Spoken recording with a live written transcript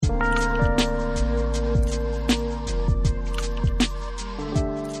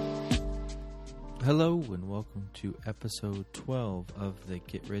and welcome to episode 12 of the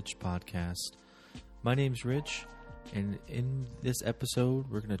Get Rich podcast. My name's Rich, and in this episode,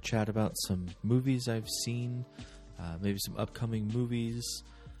 we're going to chat about some movies I've seen, maybe some upcoming movies,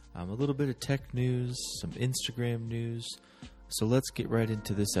 a little bit of tech news, some Instagram news. So let's get right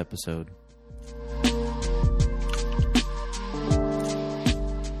into this episode.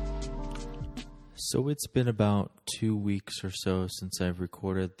 So it's been about 2 weeks or so since I've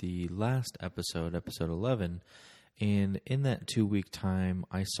recorded the last episode, episode 11, and in that 2-week time,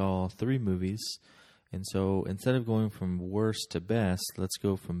 I saw 3 movies, and so instead of going from worst to best, let's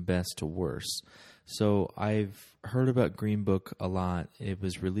go from best to worst. So I've heard about Green Book a lot. It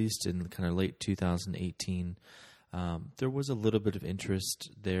was released in kind of late 2018. There was a little bit of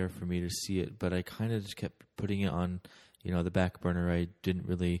interest there for me to see it, but I kind of just kept putting it on, the back burner. I didn't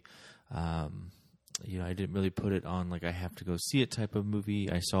really... I didn't really put it on like I have to go see it type of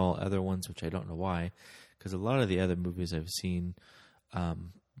movie. I saw other ones, which I don't know why, because a lot of the other movies I've seen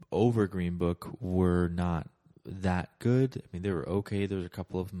over Green Book were not that good. I mean, they were okay. There was a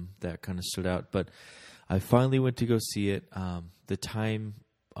couple of them that kind of stood out, but I finally went to go see it. The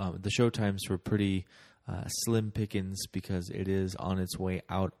show times were pretty slim pickings because it is on its way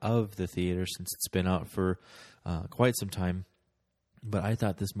out of the theater since it's been out for quite some time. But I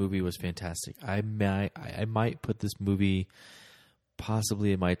thought this movie was fantastic. I might put this movie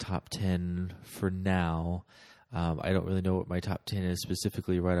possibly in my top 10 for now. I don't really know what my top 10 is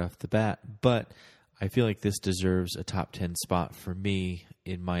specifically right off the bat, but I feel like this deserves a top 10 spot for me,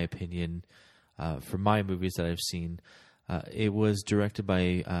 in my opinion, for my movies that I've seen. It was directed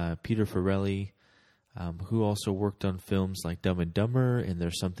by Peter Farrelly, who also worked on films like Dumb and Dumber, and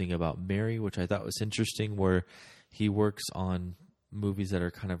There's Something About Mary, which I thought was interesting, where he works on movies that are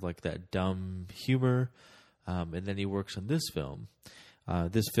kind of like that dumb humor, and then he works on this film.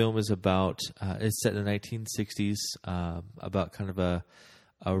 This film is about, it's set in the 1960s, about kind of a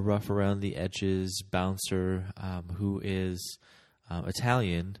rough around the edges bouncer who is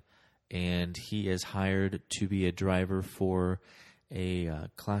Italian, and he is hired to be a driver for a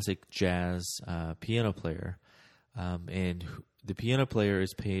classic jazz piano player. And the piano player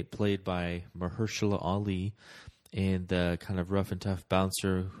is played by Mahershala Ali, and the kind of rough and tough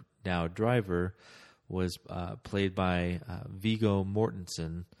bouncer, now driver, was played by Viggo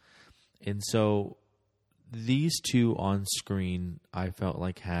Mortensen. And so these two on screen, I felt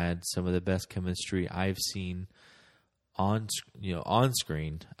like had some of the best chemistry I've seen on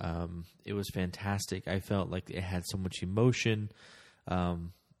screen. It was fantastic. I felt like it had so much emotion.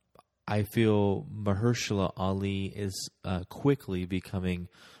 I feel Mahershala Ali is quickly becoming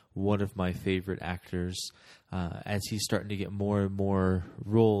one of my favorite actors as he's starting to get more and more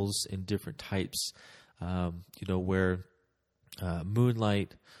roles in different types. Where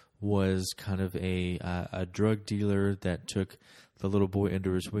Moonlight was kind of a drug dealer that took the little boy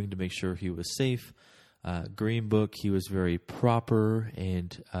under his wing to make sure he was safe. Green Book, he was very proper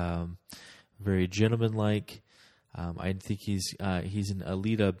and very gentlemanlike. I think he's an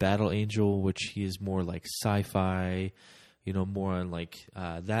Alita Battle Angel, which he is more like sci-fi, more on like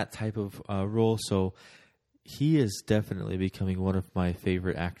that type of role. So he is definitely becoming one of my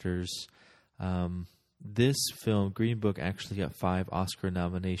favorite actors. This film, Green Book, actually got 5 Oscar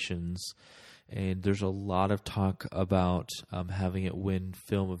nominations, and there's a lot of talk about having it win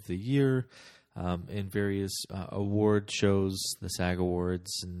Film of the Year in various award shows, the SAG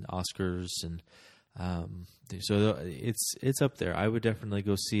Awards and Oscars, and so it's up there. I would definitely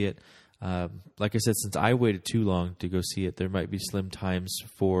go see it. Like I said, since I waited too long to go see it, there might be slim times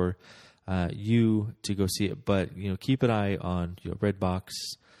for you to go see it. But keep an eye on Redbox,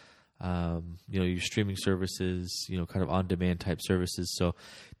 your streaming services, kind of on-demand type services. So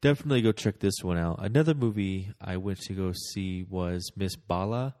definitely go check this one out. Another movie I went to go see was Miss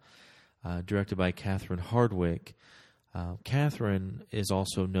Bala, directed by Catherine Hardwicke. Catherine is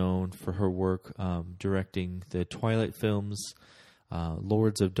also known for her work directing the Twilight films,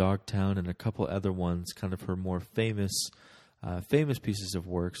 Lords of Dogtown, and a couple other ones, kind of her more famous pieces of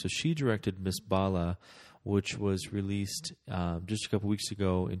work. So she directed Miss Bala, which was released just a couple weeks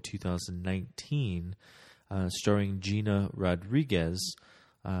ago in 2019, starring Gina Rodriguez.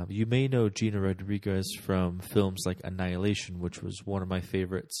 You may know Gina Rodriguez from films like Annihilation, which was one of my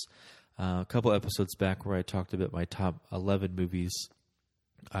favorites. A couple episodes back where I talked about my top 11 movies,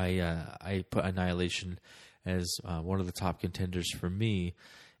 I put Annihilation as one of the top contenders for me,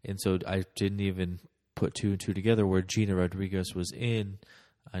 and so I didn't even put 2 and 2 together where Gina Rodriguez was in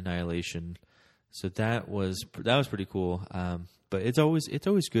Annihilation. So that was pretty cool. But it's always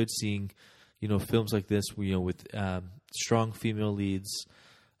good seeing films like this, with strong female leads,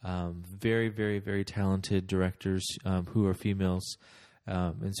 Very, very, very talented directors who are females.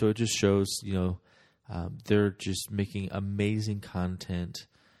 And so it just shows, they're just making amazing content.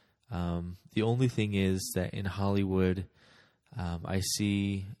 The only thing is that in Hollywood, I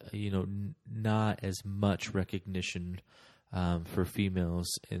see, not as much recognition for females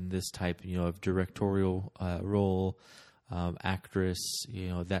in this type, of directorial role, actress,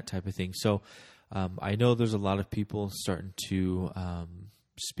 that type of thing. So I know there's a lot of people starting to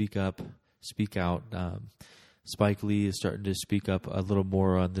speak out. Spike Lee is starting to speak up a little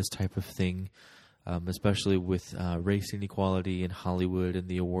more on this type of thing, especially with race inequality in Hollywood and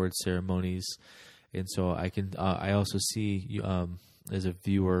the award ceremonies. And so I also see as a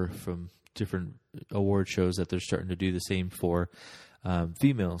viewer from different award shows that they're starting to do the same for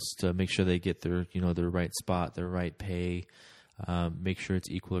females to make sure they get their right spot, their right pay, make sure it's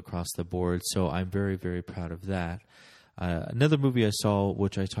equal across the board. So I'm very, very proud of that. Another movie I saw,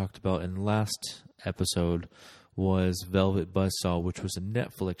 which I talked about in the last episode, was Velvet Buzzsaw, which was a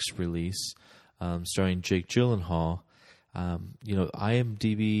Netflix release starring Jake Gyllenhaal.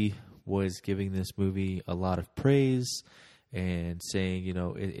 IMDb was giving this movie a lot of praise and saying,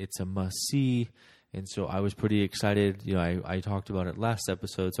 it's a must-see. And so I was pretty excited. I talked about it last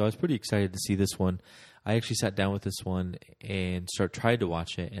episode, so I was pretty excited to see this one. I actually sat down with this one and tried to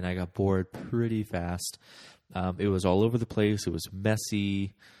watch it, and I got bored pretty fast. It was all over the place. It was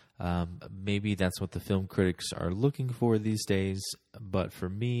messy. Maybe that's what the film critics are looking for these days. But for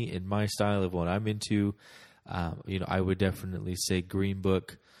me, in my style of what I'm into, I would definitely say Green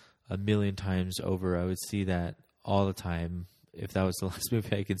Book a million times over. I would see that all the time if that was the last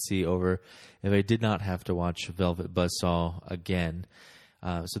movie I could see over if I did not have to watch Velvet Buzzsaw again.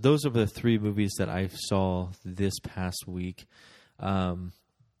 So those are the three movies that I saw this past week.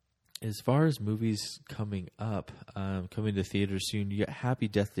 As far as movies coming up, coming to theaters soon, you got Happy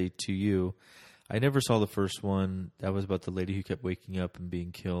Death Day to You. I never saw the first one. That was about the lady who kept waking up and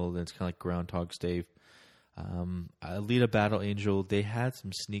being killed, and it's kind of like Groundhog's Day. Alita Battle Angel, they had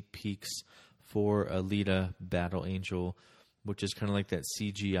some sneak peeks for Alita Battle Angel, which is kind of like that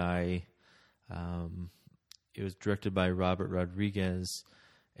CGI. It was directed by Robert Rodriguez,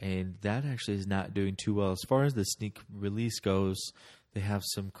 and that actually is not doing too well. As far as the sneak release goes, they have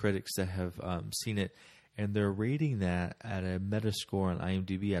some critics that have seen it, and they're rating that at a Metascore on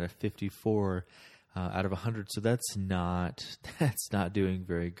IMDb at a 54 out of 100. So that's not doing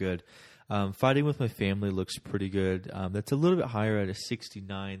very good. Fighting with My Family looks pretty good. That's a little bit higher at a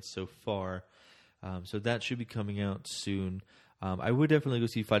 69 so far. So that should be coming out soon. I would definitely go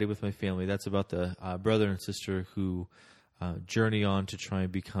see Fighting with My Family. That's about the brother and sister who journey on to try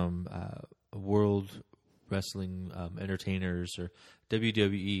and become world wrestling entertainers or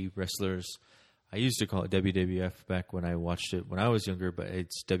WWE wrestlers. I used to call it WWF back when I watched it when I was younger, but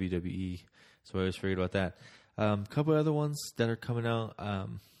it's WWE, so I always forget about that. A couple other ones that are coming out.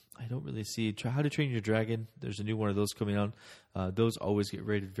 I don't really see How to Train Your Dragon. There's a new one of those coming out. Those always get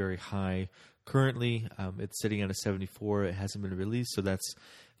rated very high. Currently, it's sitting at a 74. It hasn't been released, so that's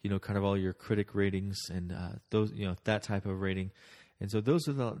kind of all your critic ratings and those that type of rating. And so those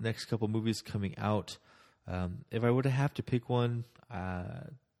are the next couple movies coming out. If I were to have to pick one,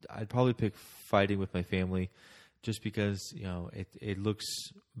 I'd probably pick Fighting with My Family, just because it looks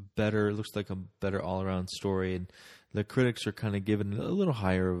better. It looks like a better all around story, and the critics are kind of giving it a little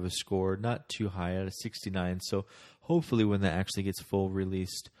higher of a score, not too high at a 69. So hopefully, when that actually gets full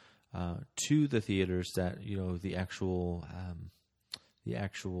released to the theaters, that the actual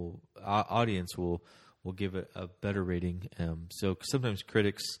audience will give it a better rating. So sometimes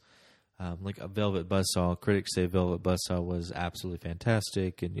critics. Like a Velvet Buzzsaw, critics say Velvet Buzzsaw was absolutely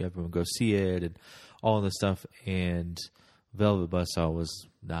fantastic, and everyone go see it, and all this stuff. And Velvet Buzzsaw was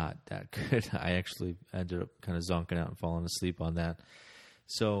not that good. I actually ended up kind of zonking out and falling asleep on that.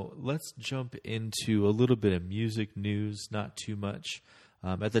 So let's jump into a little bit of music news, not too much.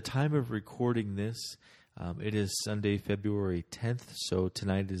 At the time of recording this, it is Sunday, February 10th, so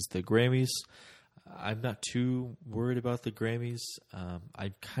tonight is the Grammys. I'm not too worried about the Grammys.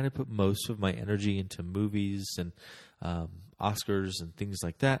 I kind of put most of my energy into movies and Oscars and things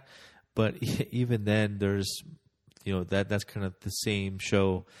like that. But even then, there's that's kind of the same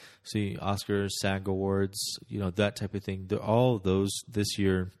show. See, Oscars, SAG Awards, that type of thing. All of those this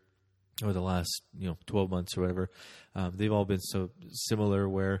year or the last 12 months or whatever, they've all been so similar.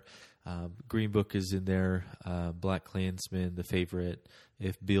 Where Green Book is in there, Black Klansman, The Favorite,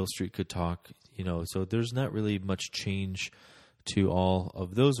 If Beale Street Could Talk, so there's not really much change to all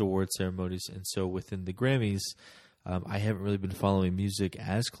of those award ceremonies. And so within the Grammys, I haven't really been following music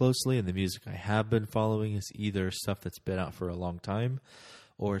as closely, and the music I have been following is either stuff that's been out for a long time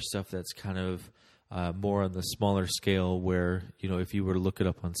or stuff that's kind of more on the smaller scale where, if you were to look it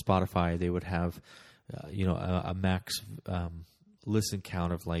up on Spotify, they would have, a max listen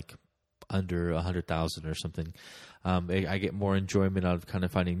count of like under 100,000 or something. I get more enjoyment out of kind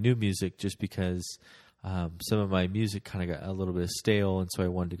of finding new music just because some of my music kind of got a little bit stale, and so I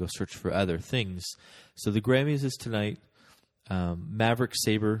wanted to go search for other things. So the Grammys is tonight. Maverick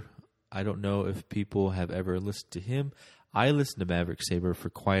Sabre, I don't know if people have ever listened to him. I listened to Maverick Sabre for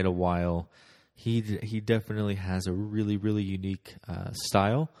quite a while. He definitely has a really, really unique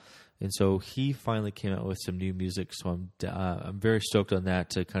style. And so he finally came out with some new music. So I'm very stoked on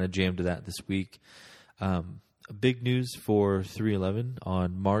that to kind of jam to that this week. Big news for 311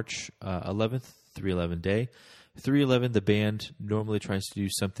 on March 11th, 311 Day. 311, the band, normally tries to do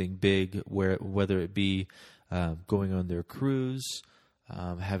something big, whether it be going on their cruise,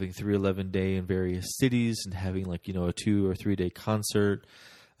 having 311 Day in various cities, and having like a 2 or 3 day concert.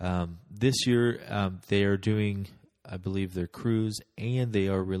 This year, they are doing, I believe, their cruise, and they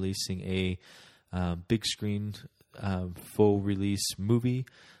are releasing a big screen full release movie.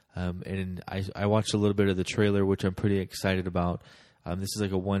 And I watched a little bit of the trailer, which I'm pretty excited about. This is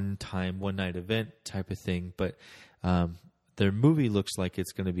like a one night event type of thing, but their movie looks like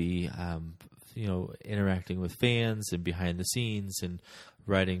it's going to be, interacting with fans and behind the scenes and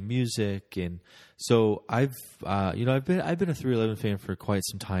writing music. And so I've been a 311 fan for quite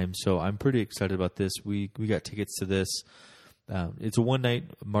some time, so I'm pretty excited about this. We got tickets to this. It's a one night,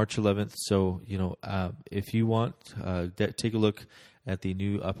 March 11th. So, if you want, take a look at the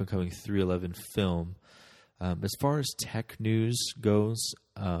new up and coming 311 film. As far as tech news goes,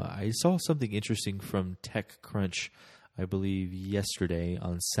 I saw something interesting from TechCrunch, I believe yesterday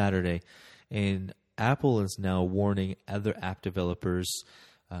on Saturday, and Apple is now warning other app developers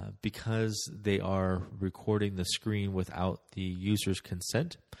because they are recording the screen without the user's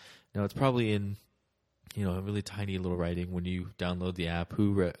consent. Now, it's probably in a really tiny little writing when you download the app.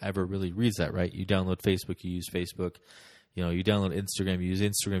 Who ever really reads that, right? You download Facebook, you use Facebook. You download Instagram, you use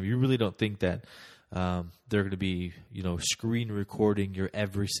Instagram. You really don't think that they're going to be, screen recording your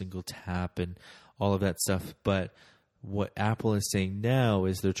every single tap and all of that stuff. But what Apple is saying now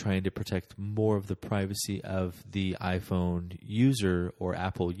is they're trying to protect more of the privacy of the iPhone user, or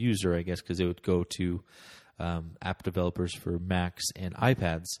Apple user, I guess, because it would go to app developers for Macs and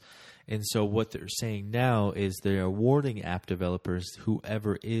iPads. And so what they're saying now is they are warning app developers,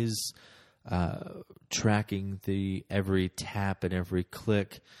 whoever is tracking the every tap and every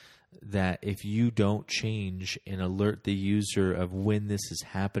click, that if you don't change and alert the user of when this is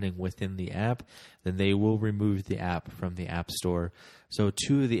happening within the app, then they will remove the app from the App Store. So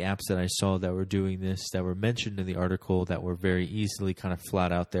 2 of the apps that I saw that were doing this, that were mentioned in the article, that were very easily kind of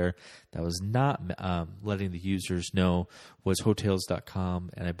flat out there, that was not letting the users know, was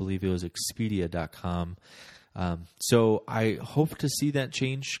Hotels.com, and I believe it was Expedia.com. So I hope to see that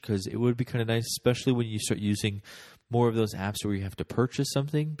change, because it would be kind of nice, especially when you start using more of those apps where you have to purchase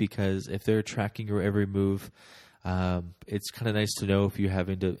something, because if they're tracking your every move, it's kind of nice to know if you're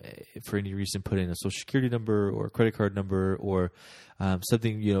having to, for any reason, put in a social security number or a credit card number, or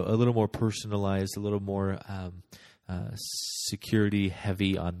something, a little more personalized, a little more security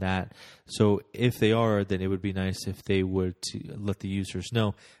heavy on that. So if they are, then it would be nice if they would to let the users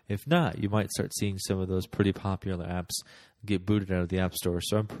know. If not, you might start seeing some of those pretty popular apps get booted out of the App Store.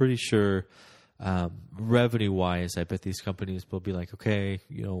 So I'm pretty sure revenue-wise, I bet these companies will be like, okay,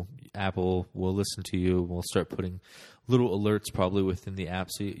 Apple will listen to you. We'll start putting little alerts probably within the app.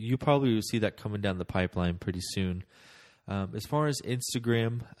 So you probably will see that coming down the pipeline pretty soon. As far as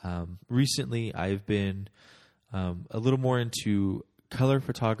Instagram, recently I've been a little more into color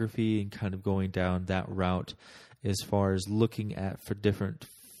photography and kind of going down that route as far as looking at for different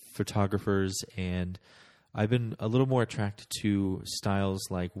photographers, and I've been a little more attracted to styles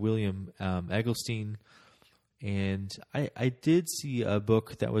like William Eggleston, and I did see a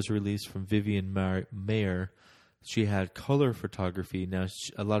book that was released from Vivian Mayer. She had color photography. Now,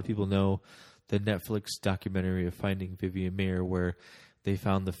 a lot of people know the Netflix documentary of Finding Vivian Mayer, where they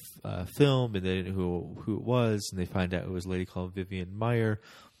found the film and they didn't know who it was, and they find out it was a lady called Vivian Mayer.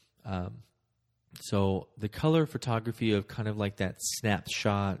 So the color photography of kind of like that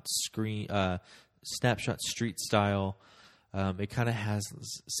snapshot street style, it kind of has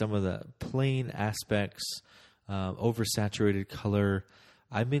some of the plain aspects, oversaturated color.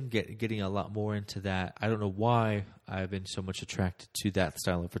 I've been getting a lot more into that. I don't know why I've been so much attracted to that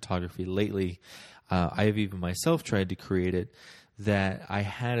style of photography lately. I've even myself tried to create it. That I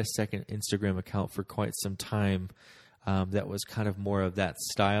had a second Instagram account for quite some time that was kind of more of that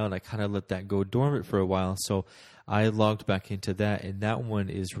style, and I kind of let that go dormant for a while. So I logged back into that, and that one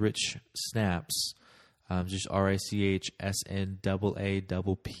is Rich Snaps, just RichSnappps.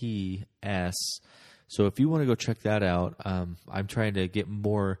 So if you want to go check that out, I'm trying to get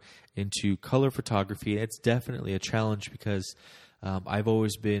more into color photography. It's definitely a challenge because I've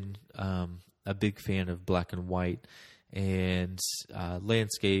always been a big fan of black and white and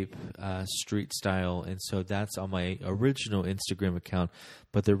landscape, street style, and so that's on my original Instagram account.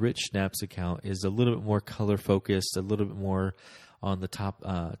 But the Rich Snaps account is a little bit more color focused, a little bit more on the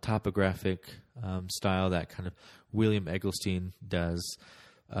topographic style that kind of William Eggleston does.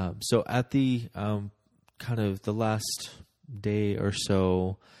 So at the kind of the last day or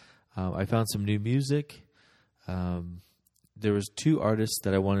so, I found some new music. There was two artists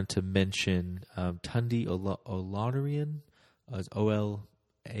that I wanted to mention. Tunde Olanirian, Olaniran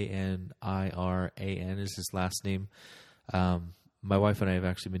is his last name. My wife and I have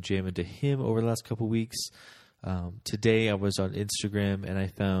actually been jamming to him over the last couple of weeks. Today I was on Instagram and I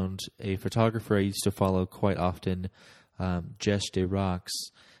found a photographer I used to follow quite often, Jesh De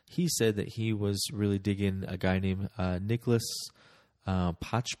Rocks. He said that he was really digging a guy named Nicholas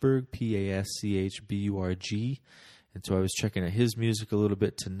Pachburg, Paschburg. And so I was checking out his music a little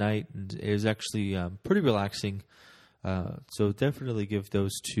bit tonight, and it was actually pretty relaxing. So definitely give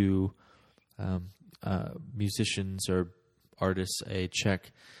those two musicians or artists a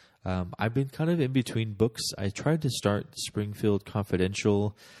check. I've been kind of in between books. I tried to start Springfield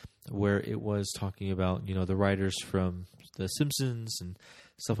Confidential, where it was talking about, the writers from The Simpsons and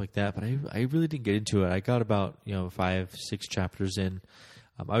stuff like that, but I really didn't get into it. I got about 5-6 chapters in.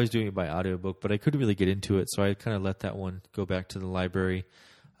 I was doing it by audiobook, but I couldn't really get into it, so I kind of let that one go back to the library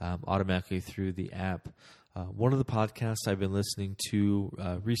automatically through the app. One of the podcasts I've been listening to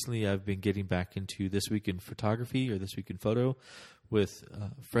recently, I've been getting back into This Week in Photography or This Week in Photo with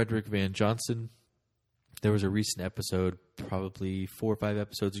Frederick Van Johnson. There was a recent episode, probably 4 or 5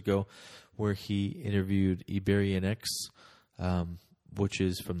 episodes ago, where he interviewed Ibarionex, which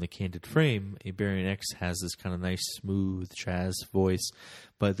is from the Candid Frame. Ibarionex has this kind of nice, smooth jazz voice,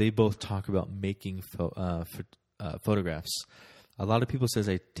 but they both talk about making photographs. A lot of people says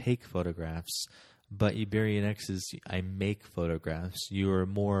I take photographs, but Ibarionex is I make photographs. You are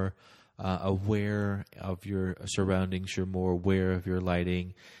more aware of your surroundings. You're more aware of your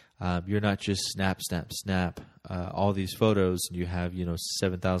lighting. You're not just snap, all these photos, and you have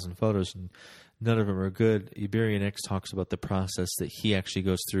 7,000 photos, and none of them are good. Ibarionex talks about the process that he actually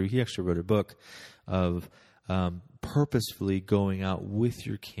goes through. He actually wrote a book of purposefully going out with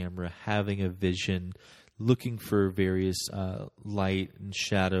your camera, having a vision, looking for various light and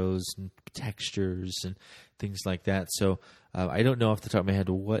shadows and textures and things like that. So I don't know off the top of my head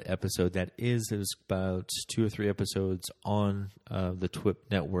what episode that is. It was about 2 or 3 episodes on the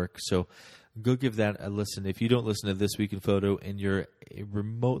TWIP network. So go give that a listen. If you don't listen to This Week in Photo and you're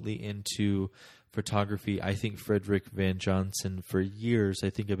remotely into photography, I think Frederick Van Johnson for years, I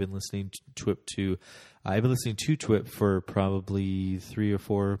think I've been listening to TWIP I've been listening to TWIP for probably 3 or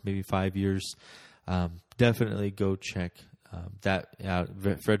 4, maybe 5 years. Definitely go check that out.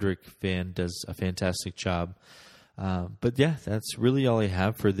 Frederick Van does a fantastic job. But yeah, that's really all I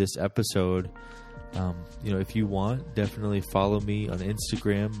have for this episode. If you want, definitely follow me on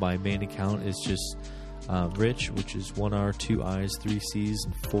Instagram. My main account is just Rich, which is 1 R, 2 I's, 3 C's,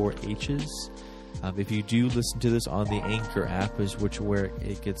 and 4 H's. If you do listen to this on the Anchor app, where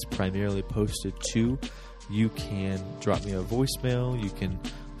it gets primarily posted to, you can drop me a voicemail. You can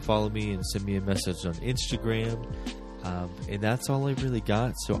follow me and send me a message on Instagram. And that's all I really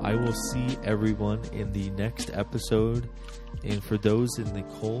got. So I will see everyone in the next episode. And for those in the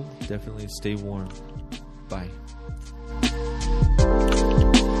cold, definitely stay warm. Bye.